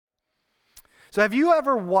So have you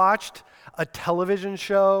ever watched a television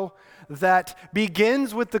show that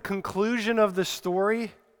begins with the conclusion of the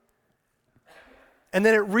story, and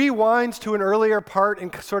then it rewinds to an earlier part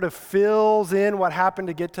and sort of fills in what happened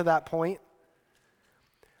to get to that point?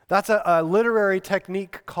 That's a literary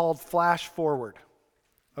technique called flash forward.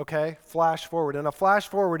 Okay, flash forward. And a flash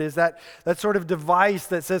forward is that sort of device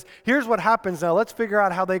that says, here's what happens now, let's figure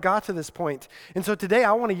out how they got to this point. And so today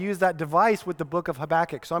I want to use that device with the book of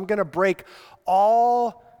Habakkuk. So I'm going to break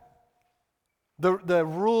all the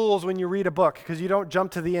rules when you read a book, because you don't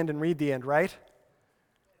jump to the end and read the end, right?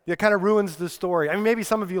 It kind of ruins the story. I mean, maybe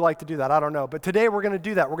some of you like to do that, I don't know. But today we're going to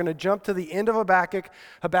do that. We're going to jump to the end of Habakkuk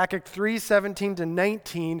 3:17 to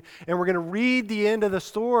 19, and we're going to read the end of the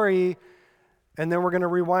story, and then we're going to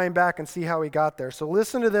rewind back and see how he got there. So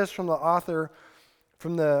listen to this from the author,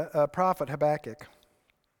 from the prophet Habakkuk.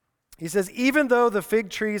 He says, even though the fig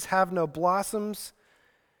trees have no blossoms,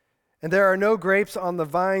 and there are no grapes on the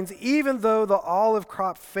vines, even though the olive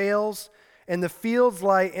crop fails, and the fields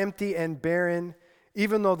lie empty and barren,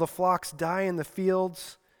 even though the flocks die in the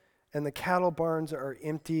fields, and the cattle barns are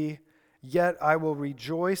empty, yet I will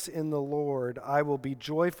rejoice in the Lord. I will be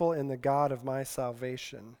joyful in the God of my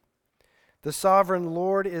salvation. The sovereign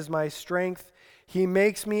Lord is my strength. He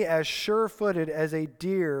makes me as sure-footed as a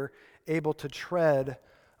deer able to tread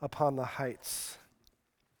upon the heights.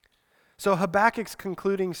 So Habakkuk's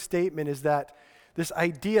concluding statement is that this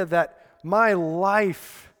idea that my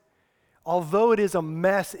life, although it is a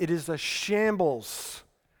mess, it is a shambles.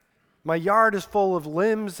 My yard is full of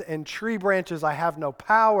limbs and tree branches. I have no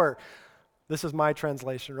power. This is my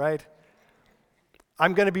translation, right?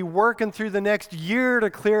 I'm going to be working through the next year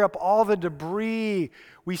to clear up all the debris.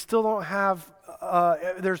 We still don't have,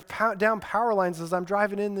 there's down power lines as I'm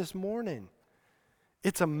driving in this morning.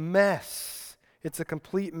 It's a mess. It's a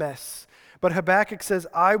complete mess. But Habakkuk says,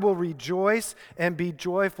 I will rejoice and be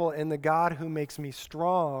joyful in the God who makes me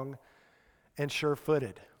strong and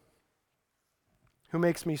sure-footed. Who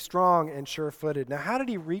makes me strong and sure-footed. Now, how did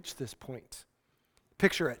he reach this point?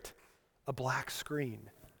 Picture it. A black screen.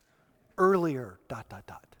 Earlier, ...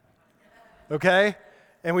 Okay?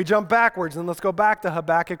 And we jump backwards, and let's go back to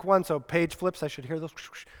Habakkuk 1. So page flips, I should hear those.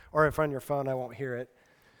 Or if on your phone, I won't hear it.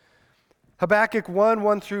 Habakkuk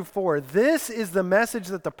 1 through 4. This is the message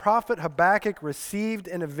that the prophet Habakkuk received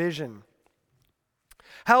in a vision.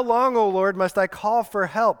 How long, O Lord, must I call for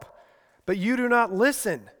help, but you do not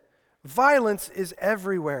listen? Violence is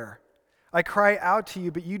everywhere. I cry out to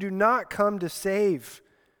you, but you do not come to save.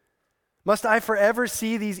 Must I forever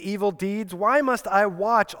see these evil deeds? Why must I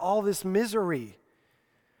watch all this misery?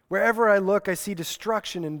 Wherever I look, I see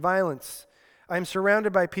destruction and violence. I am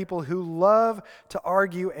surrounded by people who love to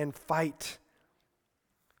argue and fight.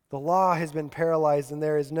 The law has been paralyzed, and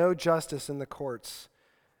there is no justice in the courts.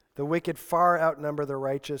 The wicked far outnumber the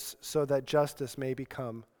righteous, so that justice may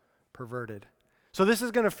become perverted. So this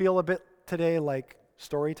is going to feel a bit today like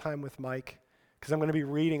story time with Mike, because I'm going to be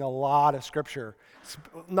reading a lot of scripture.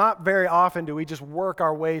 Not very often do we just work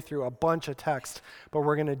our way through a bunch of text, but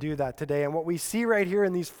we're going to do that today. And what we see right here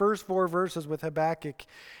in these first 4 verses with Habakkuk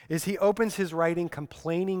is he opens his writing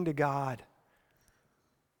complaining to God.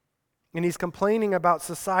 And he's complaining about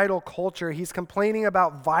societal culture. He's complaining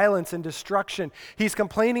about violence and destruction. He's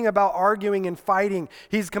complaining about arguing and fighting.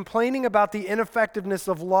 He's complaining about the ineffectiveness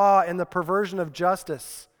of law and the perversion of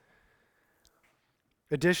justice.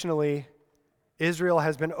 Additionally, Israel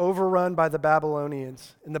has been overrun by the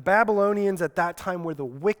Babylonians. And the Babylonians at that time were the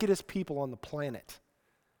wickedest people on the planet.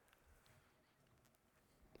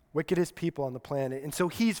 Wickedest people on the planet. And so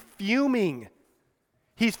he's fuming.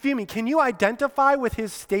 He's fuming. Can you identify with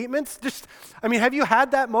his statements? Have you had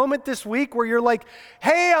that moment this week where you're like,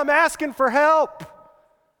 hey, I'm asking for help.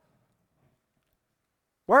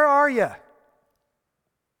 Where are you?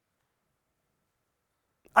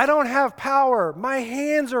 I don't have power. My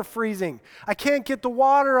hands are freezing. I can't get the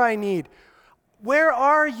water I need. Where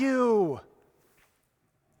are you?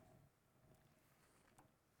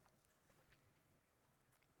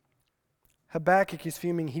 Habakkuk is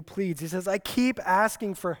fuming. He pleads. He says, I keep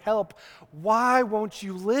asking for help. Why won't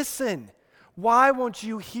you listen? Why won't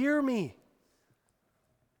you hear me?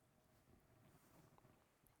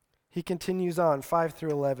 He continues on, 5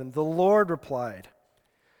 through 11. The Lord replied,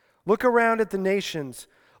 look around at the nations.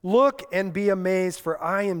 Look and be amazed, for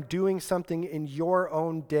I am doing something in your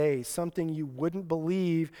own day, something you wouldn't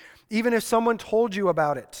believe, even if someone told you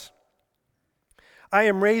about it. I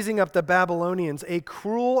am raising up the Babylonians, a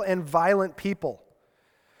cruel and violent people.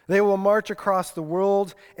 They will march across the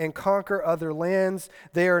world and conquer other lands.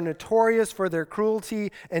 They are notorious for their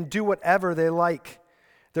cruelty and do whatever they like.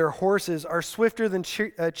 Their horses are swifter than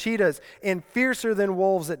cheetahs and fiercer than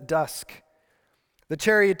wolves at dusk. The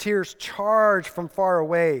charioteers charge from far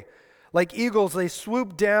away. Like eagles, they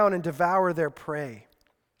swoop down and devour their prey.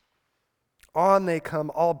 On they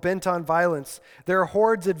come, all bent on violence. Their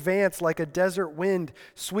hordes advance like a desert wind,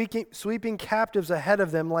 sweeping captives ahead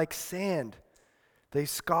of them like sand. They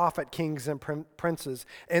scoff at kings and princes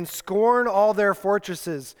and scorn all their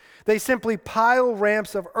fortresses. They simply pile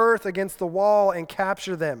ramps of earth against the wall and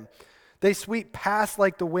capture them. They sweep past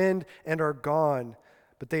like the wind and are gone,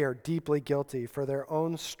 but they are deeply guilty, for their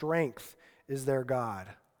own strength is their God.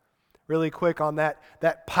 Really quick on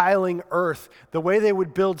that piling earth, the way they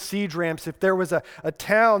would build siege ramps if there was a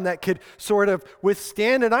town that could sort of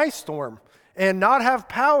withstand an ice storm and not have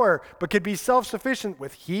power, but could be self-sufficient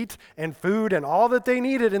with heat and food and all that they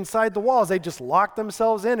needed inside the walls. They just lock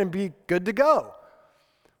themselves in and be good to go.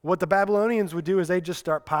 What the Babylonians would do is they just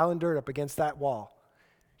start piling dirt up against that wall.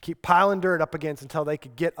 Keep piling dirt up against until they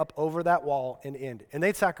could get up over that wall and end. And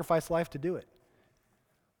they'd sacrifice life to do it,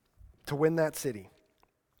 to win that city.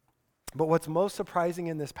 But what's most surprising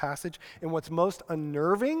in this passage and what's most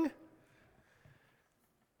unnerving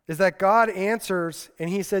is that God answers and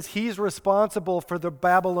he says he's responsible for the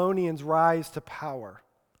Babylonians' rise to power.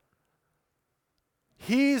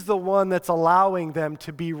 He's the one that's allowing them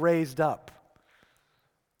to be raised up.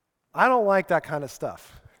 I don't like that kind of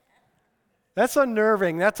stuff. That's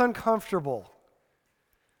unnerving. That's uncomfortable.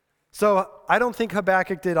 So I don't think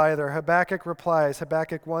Habakkuk did either. Habakkuk replies,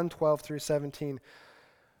 Habakkuk 1:12 through 17.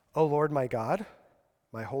 O Lord my God,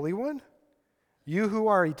 my Holy One, you who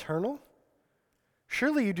are eternal,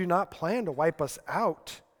 surely you do not plan to wipe us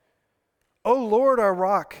out. O Lord our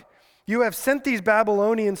rock, you have sent these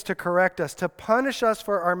Babylonians to correct us, to punish us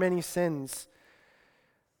for our many sins.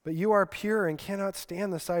 But you are pure and cannot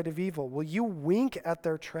stand the sight of evil. Will you wink at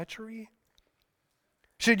their treachery?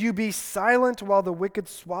 Should you be silent while the wicked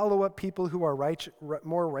swallow up people who are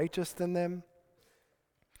more righteous than them?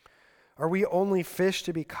 Are we only fish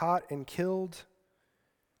to be caught and killed?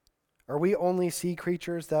 Are we only sea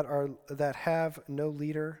creatures that have no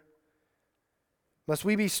leader? Must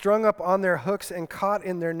we be strung up on their hooks and caught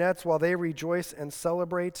in their nets while they rejoice and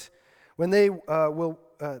celebrate? Then they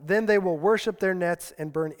will worship their nets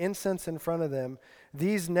and burn incense in front of them.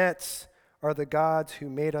 These nets are the gods who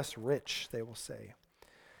made us rich, they will say.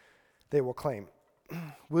 They will claim.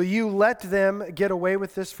 Will you let them get away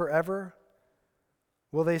with this forever?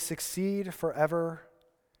 Will they succeed forever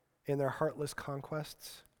in their heartless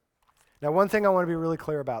conquests? Now, one thing I want to be really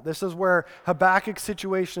clear about. This is where Habakkuk's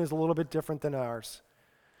situation is a little bit different than ours.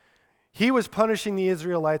 He was punishing the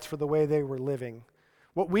Israelites for the way they were living.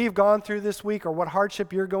 What we've gone through this week or what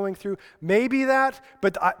hardship you're going through, maybe that,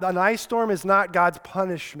 but an ice storm is not God's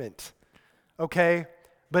punishment, okay?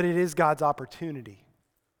 But it is God's opportunity.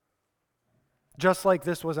 Just like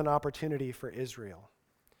this was an opportunity for Israel.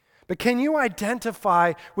 But can you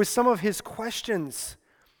identify with some of his questions?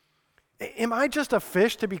 Am I just a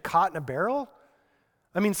fish to be caught in a barrel?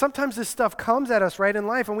 I mean, sometimes this stuff comes at us right in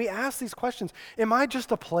life, and we ask these questions. Am I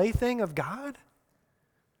just a plaything of God?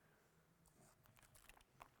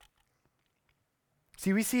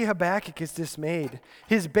 See, we see Habakkuk is dismayed.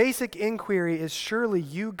 His basic inquiry is, surely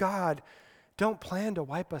you, God, don't plan to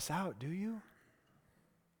wipe us out, do you?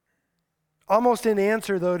 Almost in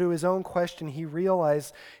answer, though, to his own question, he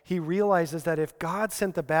realizes that if God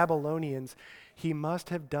sent the Babylonians, he must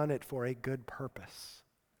have done it for a good purpose.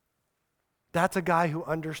 That's a guy who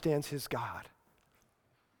understands his God.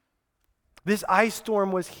 This ice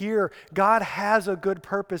storm was here. God has a good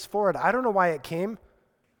purpose for it. I don't know why it came,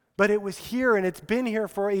 but it was here, and it's been here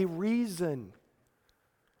for a reason.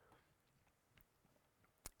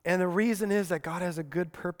 And the reason is that God has a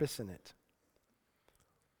good purpose in it.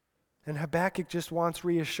 And Habakkuk just wants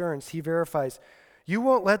reassurance. He verifies, you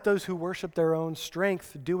won't let those who worship their own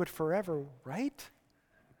strength do it forever, right?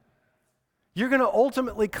 You're going to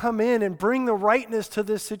ultimately come in and bring the rightness to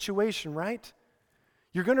this situation, right?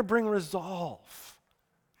 You're going to bring resolve.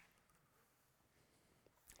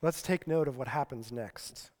 Let's take note of what happens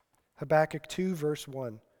next. Habakkuk 2, verse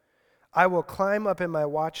 1. I will climb up in my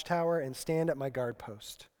watchtower and stand at my guard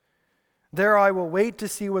post. There I will wait to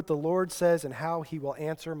see what the Lord says and how he will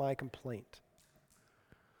answer my complaint.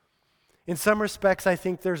 In some respects, I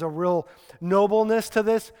think there's a real nobleness to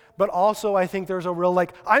this, but also I think there's a real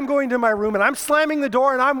I'm going to my room and I'm slamming the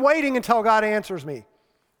door and I'm waiting until God answers me.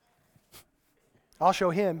 I'll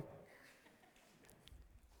show him.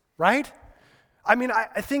 Right? I mean,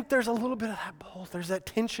 I think there's a little bit of that both. There's that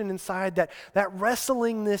tension inside, that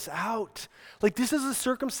wrestling this out. This is a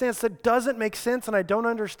circumstance that doesn't make sense and I don't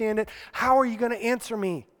understand it. How are you going to answer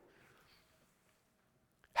me?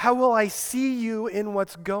 How will I see you in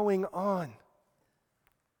what's going on?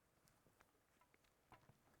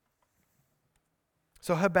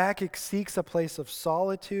 So Habakkuk seeks a place of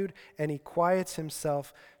solitude, and he quiets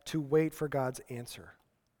himself to wait for God's answer.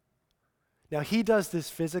 Now, he does this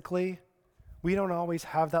physically. We don't always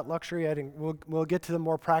have that luxury. We'll get to the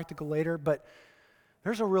more practical later, but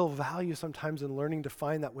there's a real value sometimes in learning to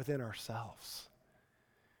find that within ourselves.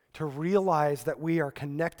 To realize that we are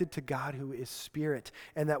connected to God who is spirit,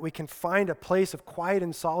 and that we can find a place of quiet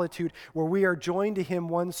and solitude where we are joined to him,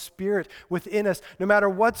 one spirit within us, no matter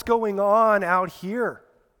what's going on out here.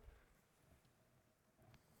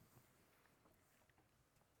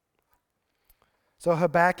 So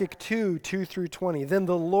Habakkuk 2:2-20. Then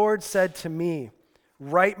the Lord said to me,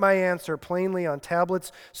 write my answer plainly on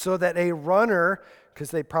tablets so that a runner,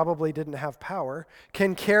 because they probably didn't have power,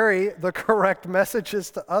 can carry the correct message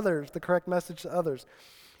to others.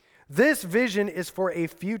 This vision is for a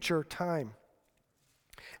future time.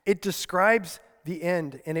 It describes the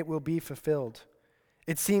end, and it will be fulfilled.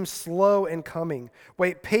 It seems slow in coming.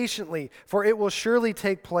 Wait patiently, for it will surely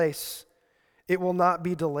take place. It will not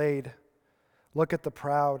be delayed. Look at the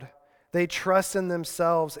proud. They trust in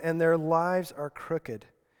themselves, and their lives are crooked.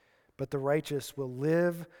 But the righteous will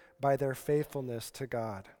live by their faithfulness to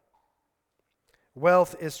God.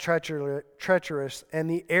 Wealth is treacherous, and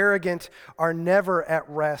the arrogant are never at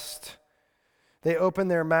rest. They open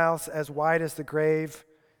their mouths as wide as the grave,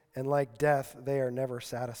 and like death, they are never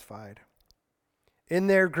satisfied. In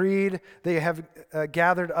their greed, they have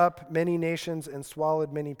gathered up many nations and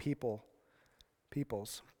swallowed many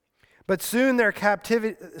peoples. But soon their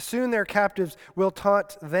captives will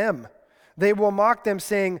taunt them. They will mock them,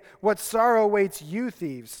 saying, what sorrow awaits you,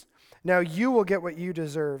 thieves? Now you will get what you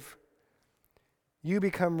deserve. You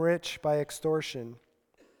become rich by extortion.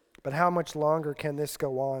 But how much longer can this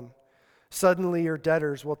go on? Suddenly your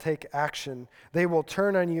debtors will take action. They will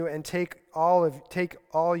turn on you and take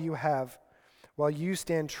all you have, while you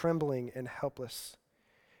stand trembling and helpless.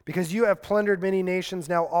 Because you have plundered many nations,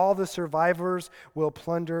 now all the survivors will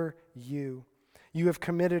plunder you. You have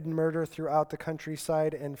committed murder throughout the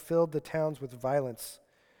countryside and filled the towns with violence.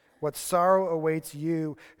 What sorrow awaits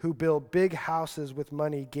you who build big houses with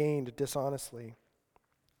money gained dishonestly.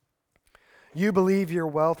 You believe your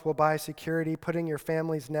wealth will buy security, putting your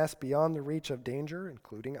family's nest beyond the reach of danger,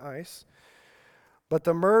 including ice. But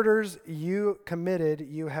the murders you committed,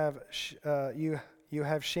 you have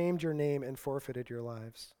shamed your name and forfeited your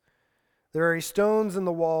lives. The very stones in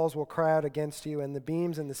the walls will cry out against you, and the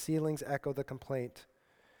beams in the ceilings echo the complaint.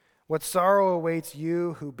 What sorrow awaits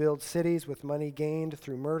you who build cities with money gained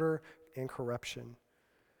through murder and corruption.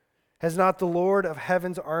 Has not the Lord of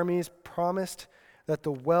heaven's armies promised that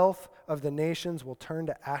the wealth of the nations will turn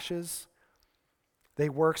to ashes? They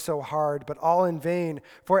work so hard, but all in vain.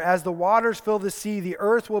 For as the waters fill the sea, the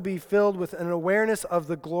earth will be filled with an awareness of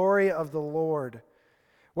the glory of the Lord.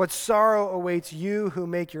 What sorrow awaits you who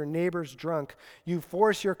make your neighbors drunk. You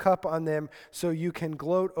force your cup on them so you can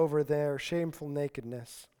gloat over their shameful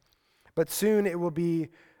nakedness. But soon it will be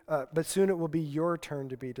your turn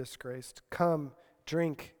to be disgraced. Come,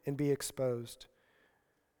 drink and be exposed.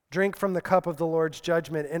 Drink from the cup of the Lord's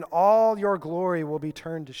judgment, and all your glory will be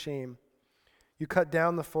turned to shame. You cut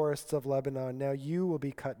down the forests of Lebanon, now you will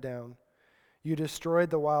be cut down. You destroyed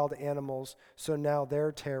the wild animals, so now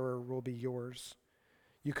their terror will be yours.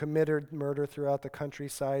 You committed murder throughout the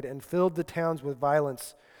countryside and filled the towns with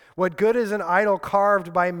violence. What good is an idol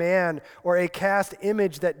carved by man or a cast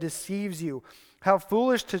image that deceives you? How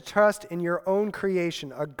foolish to trust in your own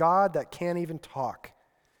creation, a God that can't even talk.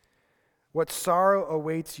 What sorrow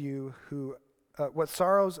awaits you who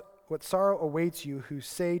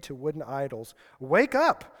say to wooden idols, wake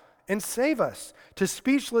up and save us. To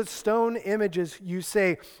speechless stone images you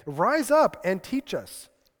say, rise up and teach us.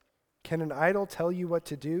 Can an idol tell you what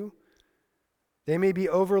to do? They may be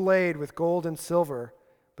overlaid with gold and silver,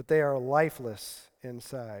 but they are lifeless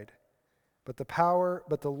inside. But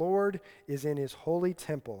the Lord is in his holy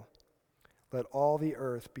temple. Let all the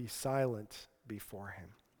earth be silent before him.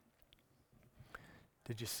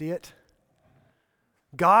 Did you see it?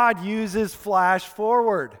 God uses flash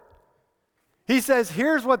forward. He says,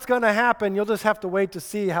 here's what's going to happen. You'll just have to wait to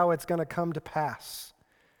see how it's going to come to pass.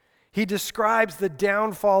 He describes the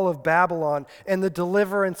downfall of Babylon and the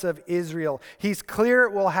deliverance of Israel. He's clear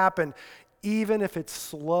it will happen, even if it's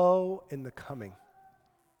slow in the coming.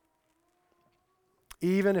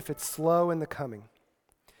 Even if it's slow in the coming.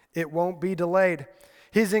 It won't be delayed.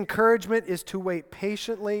 His encouragement is to wait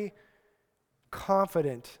patiently,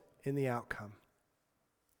 confident in the outcome.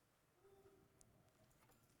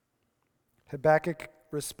 Habakkuk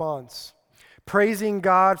responds, praising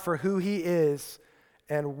God for who he is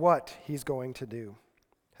and what he's going to do.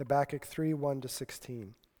 Habakkuk 3,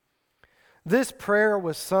 1-16. This prayer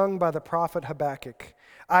was sung by the prophet Habakkuk.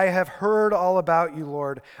 I have heard all about you,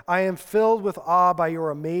 Lord. I am filled with awe by your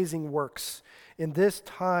amazing works. In this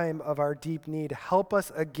time of our deep need, help us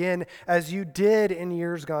again as you did in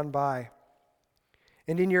years gone by.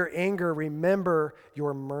 And in your anger, remember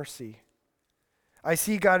your mercy. I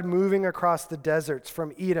see God moving across the deserts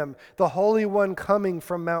from Edom, the Holy One coming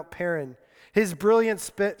from Mount Paran. His brilliant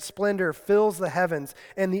splendor fills the heavens,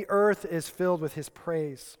 and the earth is filled with his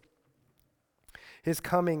praise. His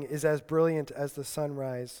coming is as brilliant as the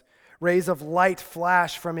sunrise. Rays of light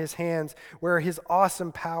flash from his hands where his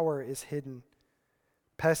awesome power is hidden.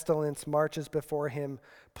 Pestilence marches before him.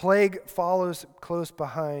 Plague follows close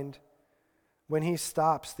behind. When he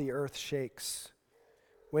stops, the earth shakes.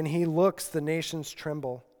 When he looks, the nations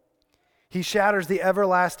tremble. He shatters the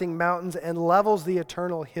everlasting mountains and levels the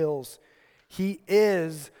eternal hills. He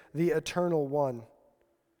is the eternal one.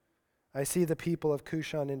 I see the people of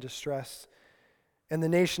Cushan in distress, and the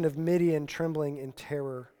nation of Midian trembling in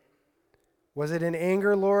terror. Was it in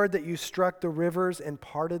anger, Lord, that you struck the rivers and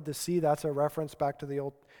parted the sea? That's a reference back to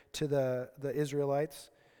the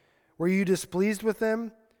Israelites. Were you displeased with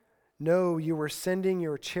them? No, you were sending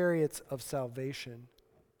your chariots of salvation.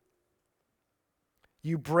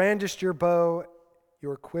 You brandished your bow,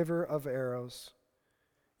 your quiver of arrows.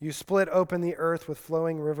 You split open the earth with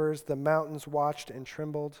flowing rivers. The mountains watched and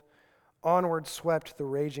trembled. Onward swept the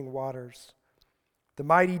raging waters. The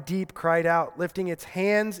mighty deep cried out, lifting its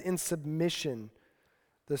hands in submission.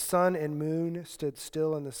 The sun and moon stood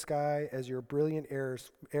still in the sky as your brilliant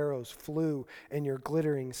arrows flew and your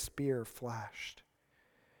glittering spear flashed.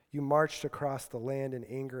 You marched across the land in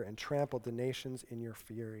anger and trampled the nations in your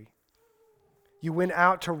fury. You went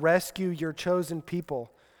out to rescue your chosen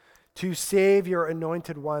people, to save your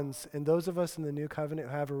anointed ones. And those of us in the new covenant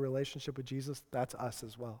who have a relationship with Jesus, that's us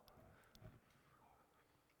as well.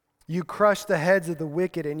 You crushed the heads of the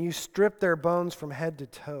wicked, and you stripped their bones from head to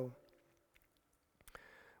toe.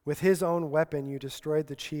 With his own weapon, you destroyed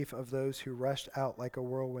the chief of those who rushed out like a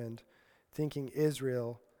whirlwind, thinking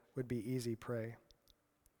Israel would be easy prey.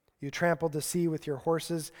 You trampled the sea with your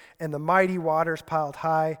horses, and the mighty waters piled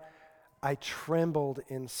high. I trembled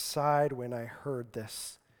inside when I heard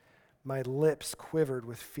this. My lips quivered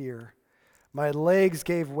with fear. My legs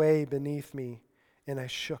gave way beneath me, and I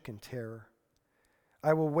shook in terror.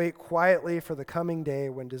 I will wait quietly for the coming day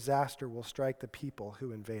when disaster will strike the people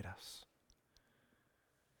who invade us.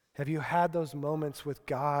 Have you had those moments with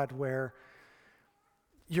God where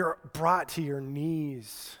you're brought to your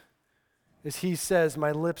knees as he says,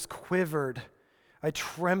 my lips quivered, I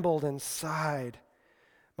trembled inside.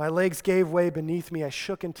 My legs gave way beneath me. I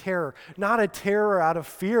shook in terror. Not a terror out of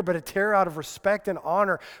fear, but a terror out of respect and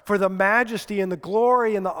honor for the majesty and the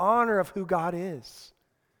glory and the honor of who God is.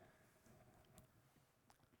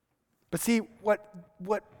 But see, what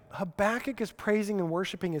Habakkuk is praising and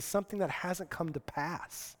worshiping is something that hasn't come to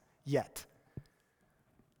pass yet.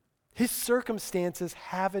 His circumstances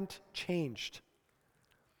haven't changed.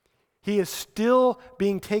 He is still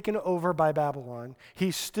being taken over by Babylon.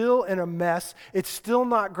 He's still in a mess. It's still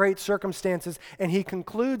not great circumstances. And he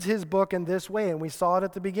concludes his book in this way, and we saw it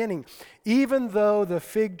at the beginning. Even though the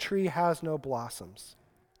fig tree has no blossoms,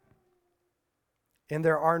 and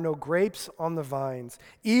there are no grapes on the vines,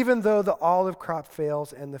 even though the olive crop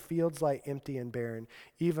fails and the fields lie empty and barren,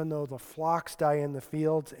 even though the flocks die in the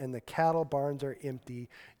fields and the cattle barns are empty,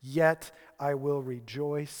 yet I will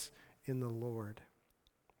rejoice in the Lord.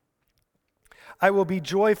 I will be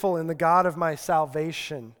joyful in the God of my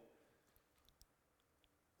salvation.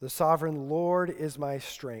 The sovereign Lord is my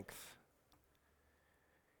strength.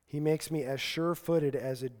 He makes me as sure-footed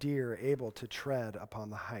as a deer able to tread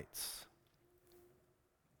upon the heights.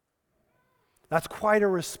 That's quite a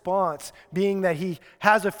response, being that he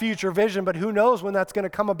has a future vision, but who knows when that's going to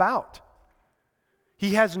come about.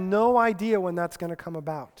 He has no idea when that's going to come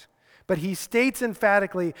about. But he states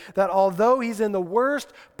emphatically that although he's in the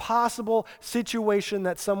worst possible situation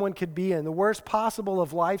that someone could be in, the worst possible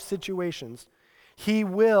of life situations, he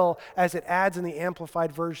will, as it adds in the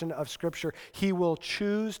Amplified version of Scripture, he will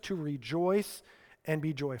choose to rejoice and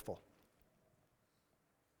be joyful.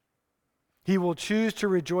 He will choose to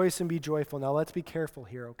rejoice and be joyful. Now let's be careful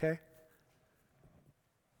here, okay?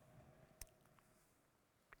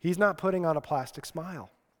 He's not putting on a plastic smile.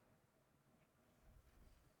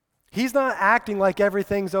 He's not acting like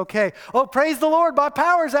everything's okay. Oh, praise the Lord, my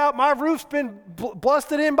power's out. My roof's been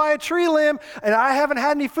busted in by a tree limb, and I haven't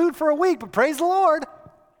had any food for a week, but praise the Lord.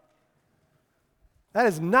 That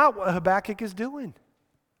is not what Habakkuk is doing.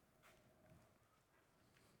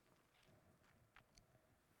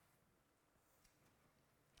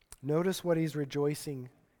 Notice what he's rejoicing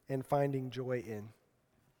and finding joy in.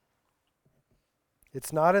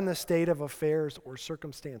 It's not in the state of affairs or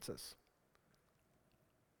circumstances.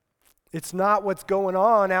 It's not what's going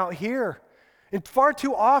on out here. And far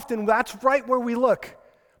too often, that's right where we look.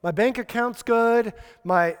 My bank account's good,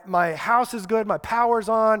 my house is good, my power's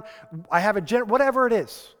on, I have whatever it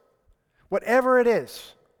is. Whatever it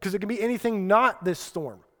is, because it can be anything not this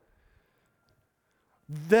storm.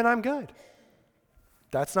 Then I'm good.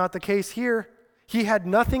 That's not the case here. He had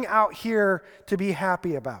nothing out here to be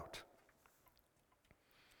happy about.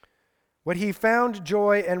 What he found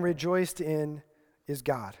joy and rejoiced in is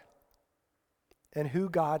God, and who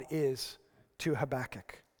God is to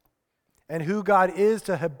Habakkuk, and who God is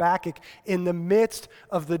to Habakkuk in the midst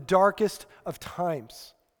of the darkest of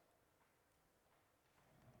times.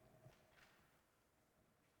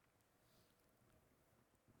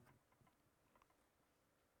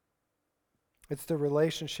 It's the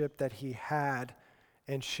relationship that he had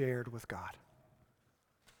and shared with God.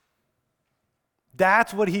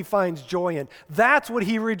 That's what he finds joy in. That's what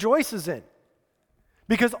he rejoices in.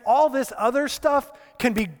 Because all this other stuff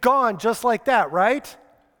can be gone just like that, right?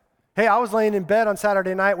 Hey, I was laying in bed on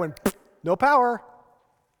Saturday night when no power.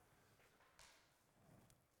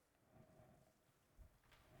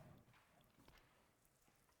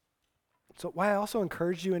 So why I also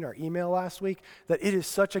encouraged you in our email last week that it is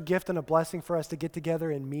such a gift and a blessing for us to get together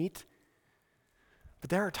and meet. But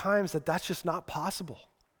there are times that that's just not possible.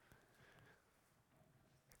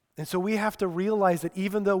 And so we have to realize that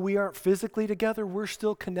even though we aren't physically together, we're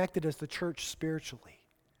still connected as the church spiritually.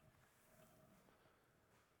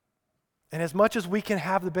 And as much as we can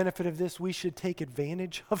have the benefit of this, we should take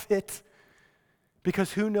advantage of it.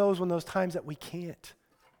 Because who knows when those times that we can't.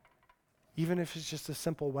 Even if it's just a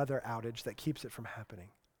simple weather outage that keeps it from happening.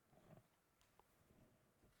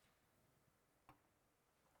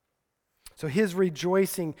 So his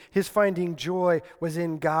rejoicing, his finding joy was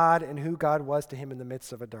in God and who God was to him in the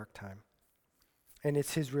midst of a dark time. And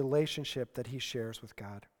it's his relationship that he shares with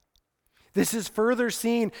God. This is further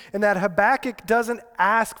seen in that Habakkuk doesn't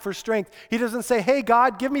ask for strength. He doesn't say, hey,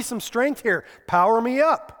 God, give me some strength here. Power me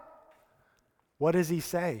up. What does he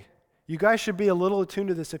say? You guys should be a little attuned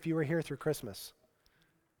to this if you were here through Christmas.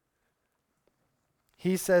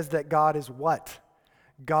 He says that God is what?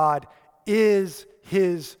 God is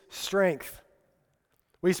his strength.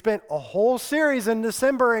 We spent a whole series in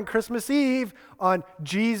December and Christmas Eve on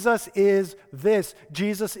Jesus is this.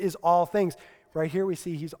 Jesus is all things. Right here we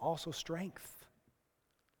see he's also strength.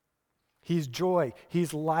 He's joy.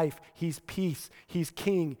 He's life. He's peace. He's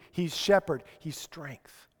king. He's shepherd. He's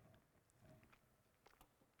strength.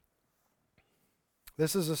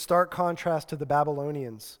 This is a stark contrast to the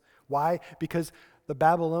Babylonians. Why? Because the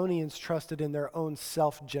Babylonians trusted in their own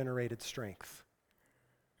self-generated strength,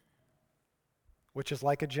 which is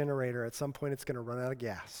like a generator. At some point, it's going to run out of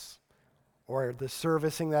gas, or the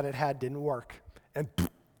servicing that it had didn't work, and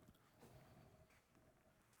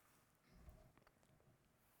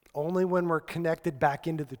only when we're connected back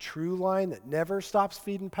into the true line that never stops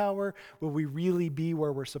feeding power will we really be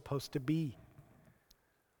where we're supposed to be.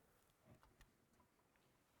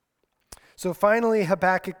 So finally,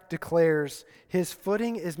 Habakkuk declares, his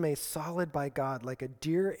footing is made solid by God, like a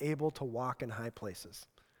deer able to walk in high places.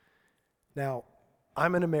 Now,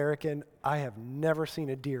 I'm an American. I have never seen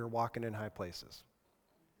a deer walking in high places.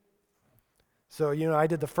 So, I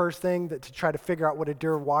did the first thing to try to figure out what a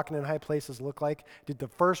deer walking in high places look like. Did the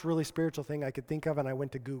first really spiritual thing I could think of, and I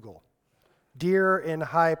went to Google. Deer in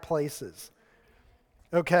high places.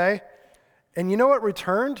 Okay? And you know what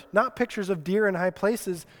returned? Not pictures of deer in high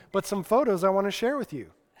places, but some photos I want to share with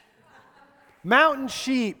you. Mountain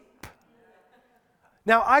sheep.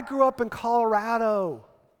 Now, I grew up in Colorado.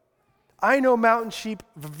 I know mountain sheep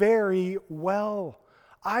very well.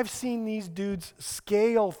 I've seen these dudes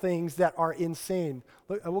scale things that are insane.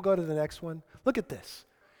 Look, we'll go to the next one. Look at this.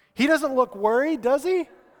 He doesn't look worried, does he?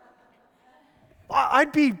 I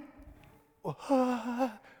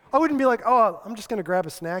wouldn't be like, oh, I'm just going to grab a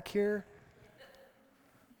snack here.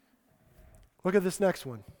 Look at this next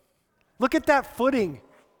one. Look at that footing.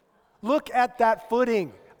 Look at that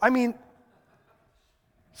footing. I mean,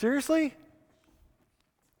 seriously?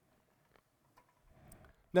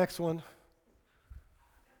 Next one.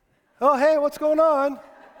 Oh, hey, what's going on?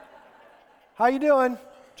 How you doing?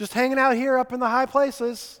 Just hanging out here up in the high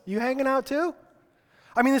places. You hanging out too?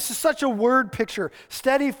 I mean, this is such a word picture.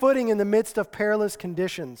 Steady footing in the midst of perilous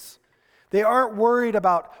conditions. They aren't worried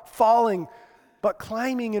about falling, but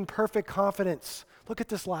climbing in perfect confidence. Look at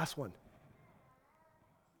this last one.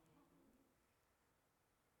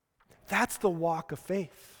 That's the walk of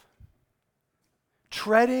faith.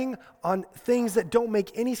 treading on things that don't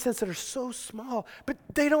make any sense, that are so small, but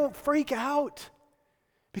they don't freak out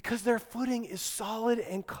because their footing is solid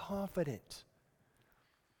and confident.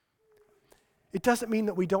 It doesn't mean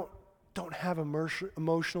that we don't have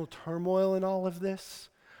emotional turmoil in all of this,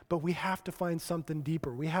 but we have to find something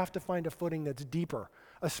deeper. We have to find a footing that's deeper,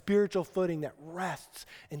 a spiritual footing that rests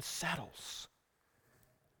and settles.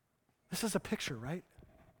 This is a picture, right?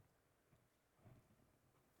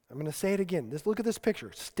 I'm going to say it again. Just look at this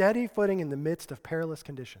picture. Steady footing in the midst of perilous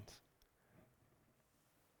conditions.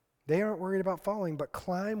 They aren't worried about falling, but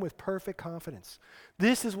climb with perfect confidence.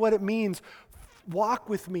 This is what it means. Walk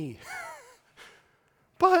with me.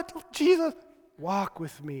 But Jesus, walk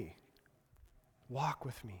with me. Walk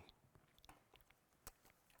with me.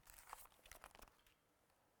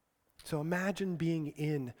 So imagine being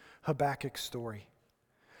in Habakkuk's story.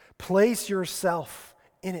 Place yourself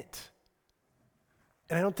in it.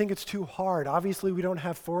 And I don't think it's too hard. Obviously, we don't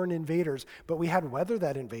have foreign invaders, but we had weather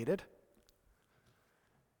that invaded.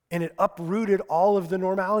 And it uprooted all of the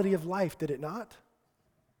normality of life, did it not?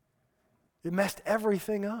 It messed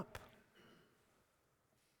everything up.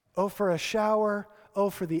 Oh, for a shower. Oh,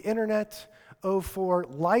 for the internet. Oh, for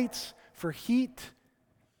lights, for heat.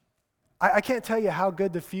 I can't tell you how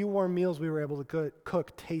good the few warm meals we were able to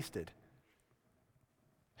cook tasted.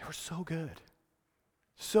 They were so good.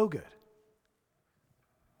 So good.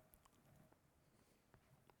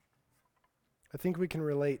 I think we can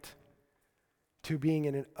relate to being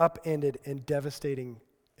in an upended and devastating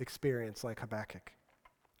experience like Habakkuk.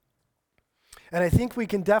 And I think we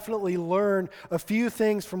can definitely learn a few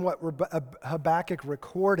things from what Habakkuk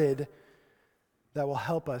recorded that will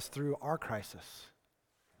help us through our crisis.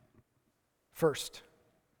 First,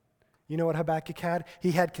 you know what Habakkuk had?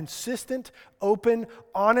 He had consistent, open,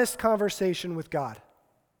 honest conversation with God.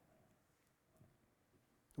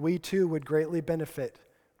 We too would greatly benefit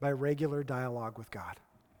by regular dialogue with God.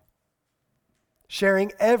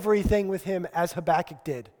 Sharing everything with him as Habakkuk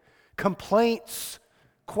did. Complaints,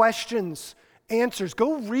 questions, answers.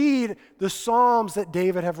 Go read the Psalms that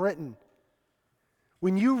David have written.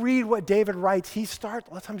 When you read what David writes, a lot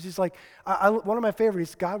of times he's like, one of my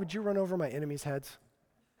favorites, God, would you run over my enemies' heads?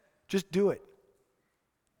 Just do it.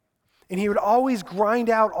 And he would always grind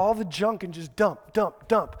out all the junk and just dump.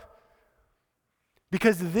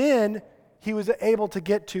 Because then he was able to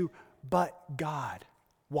get to, but God.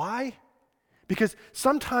 Why? Because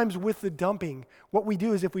sometimes with the dumping, what we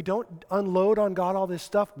do is if we don't unload on God all this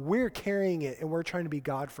stuff, we're carrying it and we're trying to be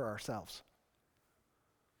God for ourselves.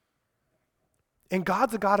 And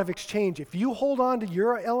God's a God of exchange. If you hold on to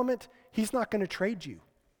your element, he's not going to trade you.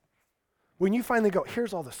 When you finally go,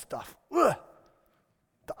 here's all the stuff. Ugh,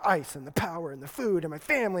 the ice and the power and the food and my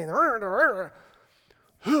family and the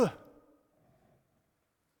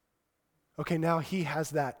okay, now he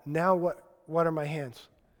has that. Now what are my hands?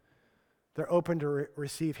 They're open to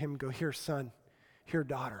receive him. Go, here, son. Here,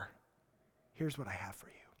 daughter. Here's what I have for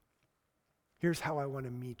you. Here's how I want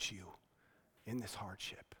to meet you in this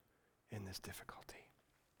hardship, in this difficulty.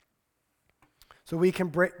 So we can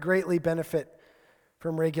greatly benefit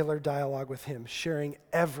from regular dialogue with him, sharing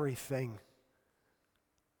everything.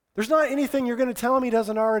 There's not anything you're going to tell him he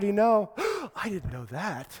doesn't already know. I didn't know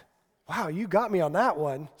that. Wow, you got me on that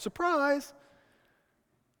one. Surprise.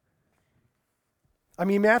 I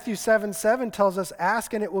mean, Matthew 7:7 tells us,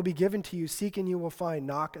 ask and it will be given to you, seek and you will find,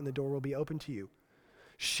 knock and the door will be open to you.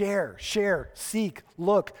 Share, seek,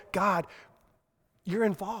 look, God, you're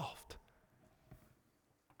involved.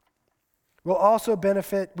 We'd also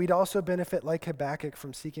benefit like Habakkuk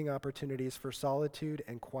from seeking opportunities for solitude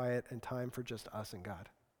and quiet and time for just us and God.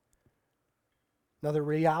 Now, the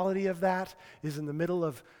reality of that is in the middle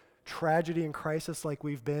of tragedy and crisis like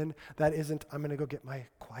we've been, that isn't, I'm going to go get my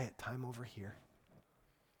quiet time over here.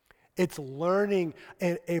 It's learning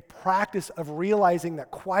a practice of realizing that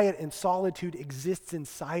quiet and solitude exists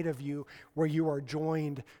inside of you where you are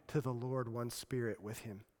joined to the Lord, one spirit with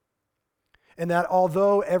him. And that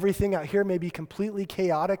although everything out here may be completely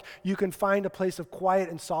chaotic, you can find a place of quiet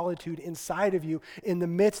and solitude inside of you in the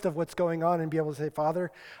midst of what's going on and be able to say, Father,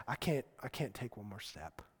 I can't take one more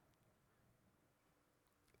step.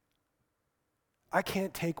 I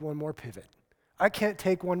can't take one more pivot. I can't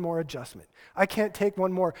take one more adjustment. I can't take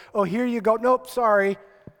one more, oh, here you go. Nope, sorry.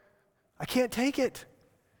 I can't take it.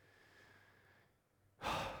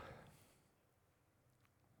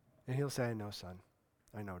 And he'll say, I know, son.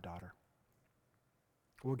 I know, daughter.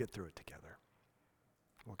 We'll get through it together.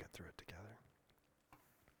 We'll get through it together.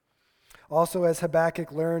 Also, as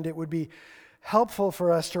Habakkuk learned, it would be helpful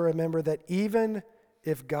for us to remember that even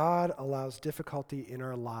if God allows difficulty in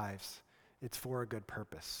our lives, it's for a good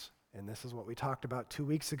purpose. And this is what we talked about 2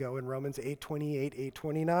 weeks ago in Romans 8:28,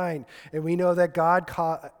 8:29. And we know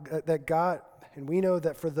and we know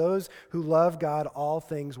that for those who love God, all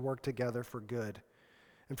things work together for good.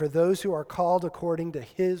 And for those who are called according to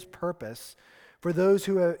his purpose, for those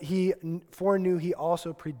who he foreknew, he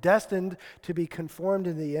also predestined to be conformed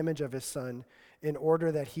in the image of his Son, in order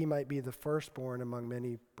that he might be the firstborn among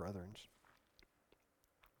many brethren.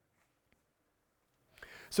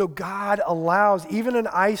 So God allows, even an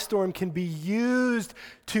ice storm can be used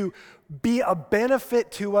to be a benefit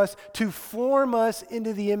to us, to form us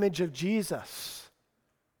into the image of Jesus.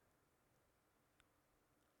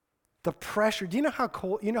 The pressure, do you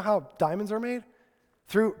know how diamonds are made?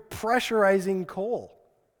 Through pressurizing coal.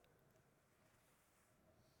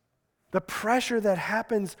 The pressure that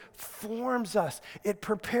happens forms us. It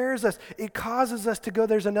prepares us. It causes us to go.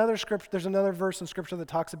 There's another verse in Scripture that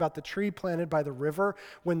talks about the tree planted by the river.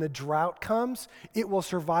 When the drought comes, it will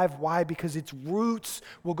survive. Why? Because its roots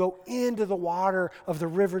will go into the water of the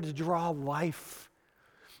river to draw life.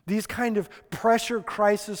 These kind of pressure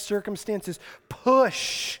crisis circumstances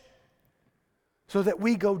push so that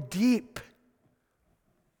we go deep.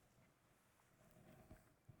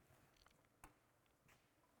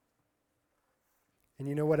 And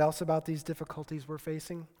you know what else about these difficulties we're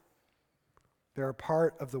facing? They're a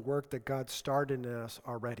part of the work that God started in us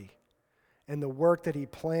already, and the work that he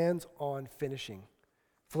plans on finishing.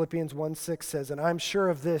 Philippians 1:6 says, "And I'm sure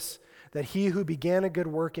of this, that he who began a good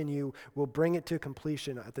work in you will bring it to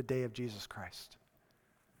completion at the day of Jesus Christ."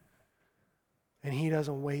 And he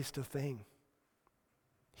doesn't waste a thing.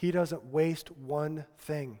 He doesn't waste one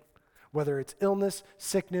thing. Whether it's illness,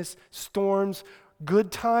 sickness, storms,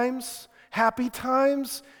 good times, happy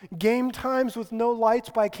times, game times with no lights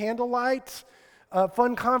by candlelight,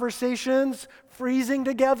 fun conversations, freezing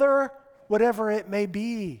together, whatever it may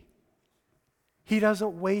be. He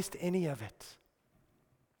doesn't waste any of it.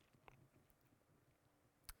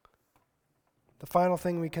 The final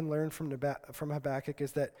thing we can learn from Habakkuk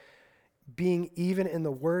is that being even in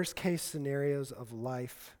the worst case scenarios of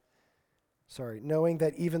life, knowing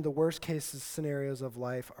that even the worst case scenarios of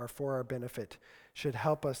life are for our benefit should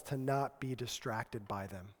help us to not be distracted by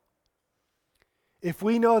them. If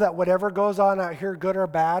we know that whatever goes on out here, good or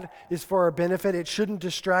bad, is for our benefit, it shouldn't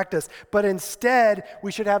distract us. But instead,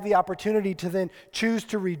 we should have the opportunity to then choose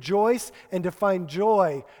to rejoice and to find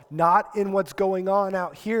joy, not in what's going on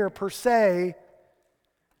out here per se,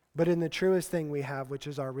 but in the truest thing we have, which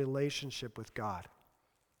is our relationship with God.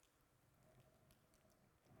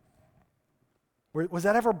 Was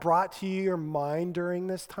that ever brought to your mind during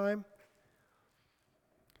this time?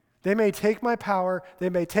 They may take my power, they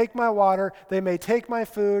may take my water, they may take my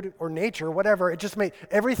food or nature, whatever.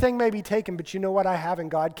 Everything may be taken, but you know what I have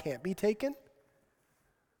and God can't be taken?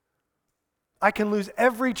 I can lose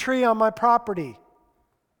every tree on my property,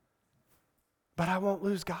 but I won't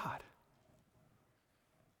lose God.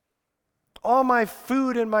 All my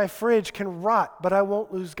food in my fridge can rot, but I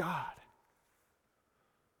won't lose God.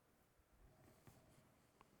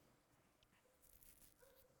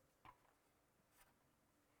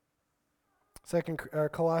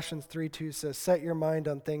 Colossians 3:2 says, "Set your mind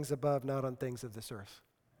on things above, not on things of this earth."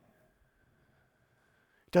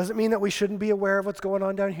 Doesn't mean that we shouldn't be aware of what's going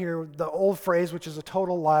on down here. The old phrase, which is a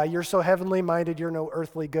total lie, "You're so heavenly minded, you're no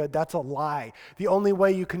earthly good." That's a lie. The only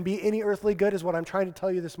way you can be any earthly good is what I'm trying to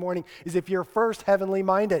tell you this morning, is if you're first heavenly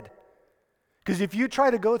minded. Because if you try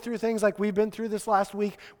to go through things like we've been through this last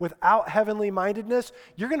week without heavenly mindedness,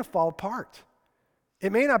 you're going to fall apart.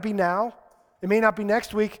 It may not be now. It may not be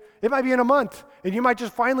next week. It might be in a month. And you might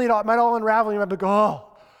just finally, it might all unravel. And you might be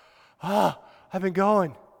go, I've been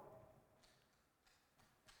going.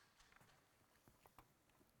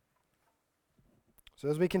 So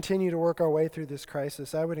as we continue to work our way through this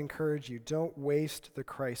crisis, I would encourage you, don't waste the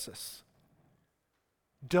crisis.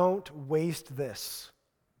 Don't waste this.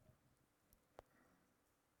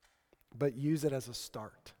 But use it as a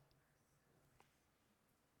start.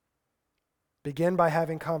 Begin by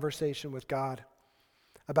having conversation with God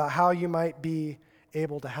about how you might be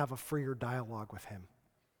able to have a freer dialogue with him.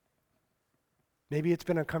 Maybe it's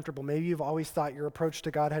been uncomfortable. Maybe you've always thought your approach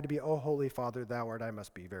to God had to be, "Oh, Holy Father, thou art, I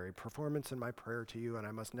must be very performance in my prayer to you, and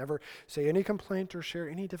I must never say any complaint or share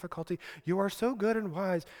any difficulty. You are so good and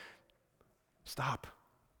wise." Stop.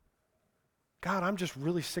 God, I'm just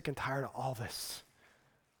really sick and tired of all this,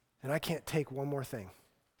 and I can't take one more thing.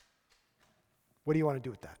 What do you want to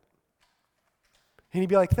do with that? And he'd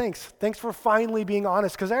be like, thanks for finally being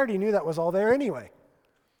honest, because I already knew that was all there anyway.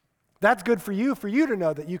 That's good for you to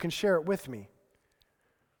know that you can share it with me.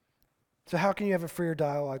 So how can you have a freer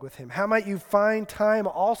dialogue with him? How might you find time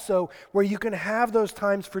also where you can have those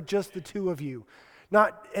times for just the two of you,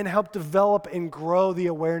 and help develop and grow the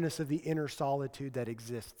awareness of the inner solitude that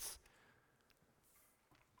exists?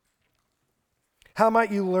 How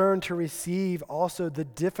might you learn to receive also the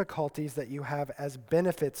difficulties that you have as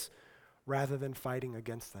benefits rather than fighting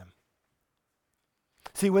against them?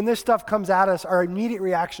 See, when this stuff comes at us, our immediate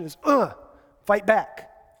reaction is, fight back.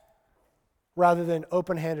 Rather than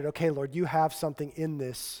open-handed, okay, Lord, you have something in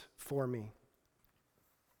this for me.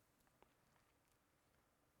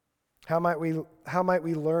 How might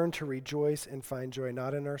we learn to rejoice and find joy,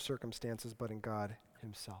 not in our circumstances, but in God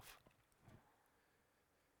himself?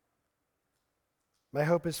 My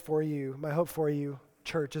hope for you,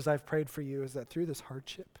 church, as I've prayed for you, is that through this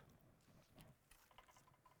hardship,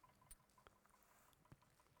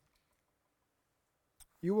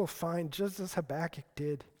 you will find, just as Habakkuk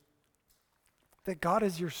did, that God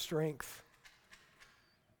is your strength.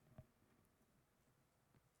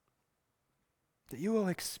 That you will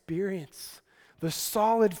experience the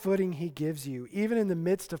solid footing he gives you, even in the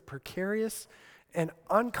midst of precarious and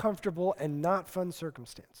uncomfortable and not fun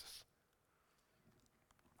circumstances.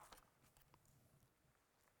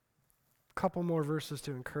 A couple more verses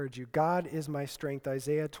to encourage you. God is my strength,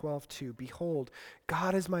 Isaiah 12:2. Behold,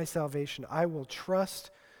 God is my salvation. I will trust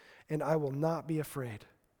and I will not be afraid.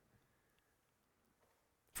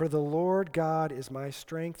 For the Lord God is my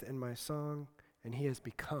strength and my song, and he has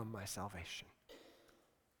become my salvation.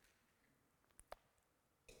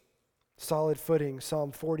 Solid footing,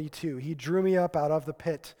 Psalm 42. He drew me up out of the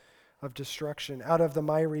pit of destruction, out of the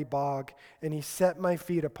miry bog, and he set my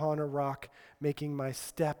feet upon a rock, making my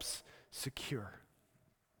steps secure.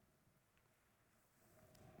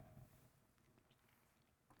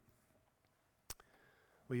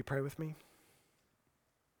 Will you pray with me?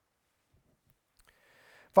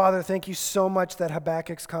 Father, thank you so much that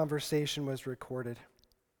Habakkuk's conversation was recorded,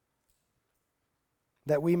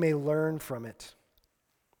 that we may learn from it.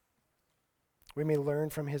 We may learn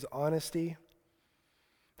from his honesty,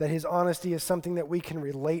 that his honesty is something that we can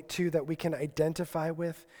relate to, that we can identify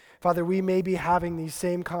with. Father, we may be having these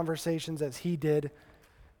same conversations as he did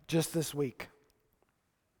just this week.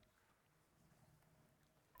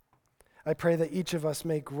 I pray that each of us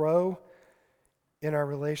may grow in our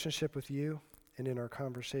relationship with you and in our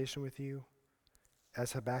conversation with you,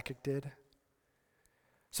 as Habakkuk did,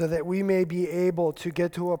 so that we may be able to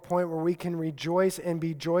get to a point where we can rejoice and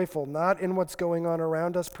be joyful, not in what's going on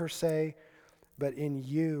around us per se, but in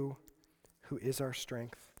you, who is our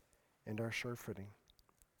strength and our sure footing.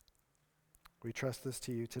 We trust this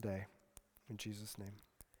to you today. In Jesus' name,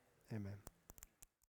 amen.